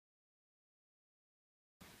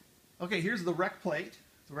Okay, here's the RecPlate.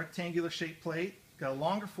 It's a rectangular shaped plate. Got a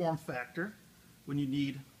longer form factor when you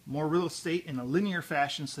need more real estate in a linear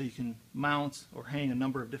fashion so you can mount or hang a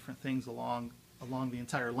number of different things along the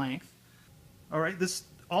entire length. Alright, this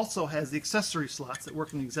also has the accessory slots that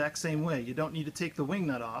work in the exact same way. You don't need to take the wing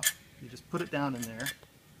nut off. You just put it down in there,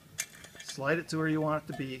 slide it to where you want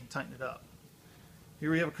it to be, and tighten it up. Here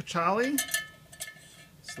we have a Kachali.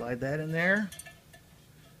 Slide that in there.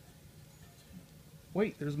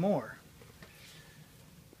 Wait, there's more.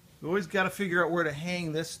 You always got to figure out where to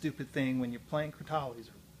hang this stupid thing when you're playing Kratalis,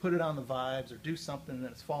 or put it on the vibes, or do something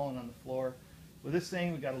that's falling on the floor. With this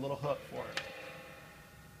thing, we got a little hook for it.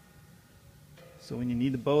 So when you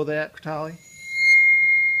need to bow that Kratali.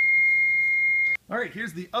 Alright,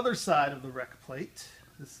 here's the other side of the RecPlate.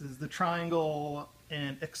 This is the triangle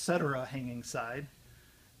and etc. hanging side.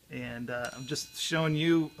 And I'm just showing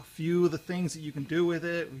you a few of the things that you can do with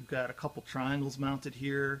it. We've got a couple triangles mounted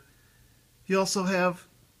here. You also have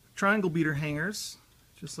triangle beater hangers,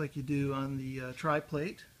 just like you do on the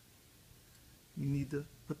tri-plate. You need to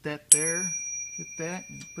put that there, hit that,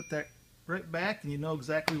 and put that right back, and you know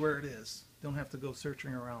exactly where it is. Don't have to go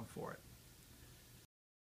searching around for it.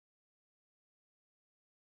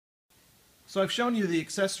 So I've shown you the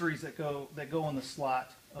accessories that go on the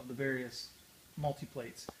slot of the various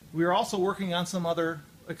MultiPlates. We are also working on some other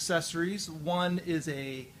accessories. One is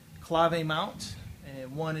a clave mount,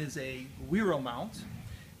 and one is a Wiro mount.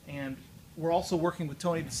 And we're also working with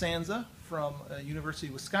Tony DeSanza from University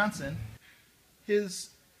of Wisconsin. His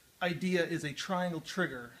idea is a triangle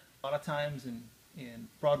trigger. A lot of times in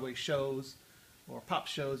Broadway shows or pop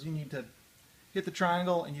shows, you need to hit the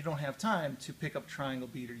triangle and you don't have time to pick up a triangle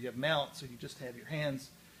beater. You have mallets, so you just have your hands.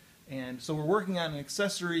 And so we're working on an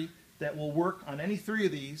accessory that will work on any three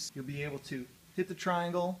of these. You'll be able to hit the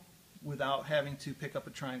triangle without having to pick up a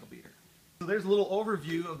triangle beater. So there's a little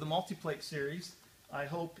overview of the MultiPlate series. I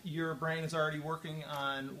hope your brain is already working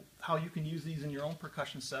on how you can use these in your own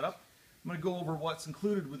percussion setup. I'm going to go over what's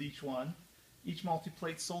included with each one. Each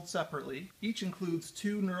MultiPlate sold separately. Each includes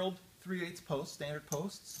 2 knurled 3/8 posts, standard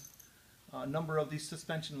posts, a number of these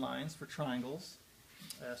suspension lines for triangles,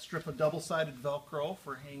 a strip of double-sided Velcro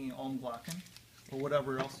for hanging Glocken, or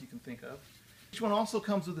whatever else you can think of. Each one also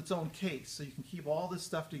comes with its own case, so you can keep all this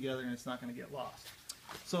stuff together and it's not going to get lost.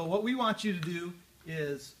 So what we want you to do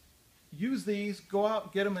is use these, go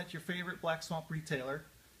out, get them at your favorite Black Swamp retailer,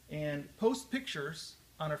 and post pictures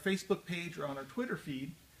on our Facebook page or on our Twitter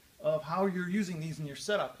feed of how you're using these in your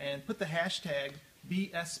setup, and put the hashtag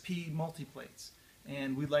BSP MultiPlates.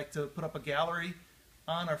 And we'd like to put up a gallery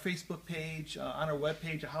on our Facebook page, on our web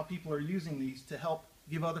page, of how people are using these to help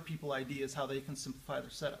give other people ideas how they can simplify their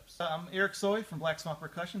setups. I'm Eric Soy from Black Swamp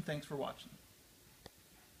Percussion. Thanks for watching.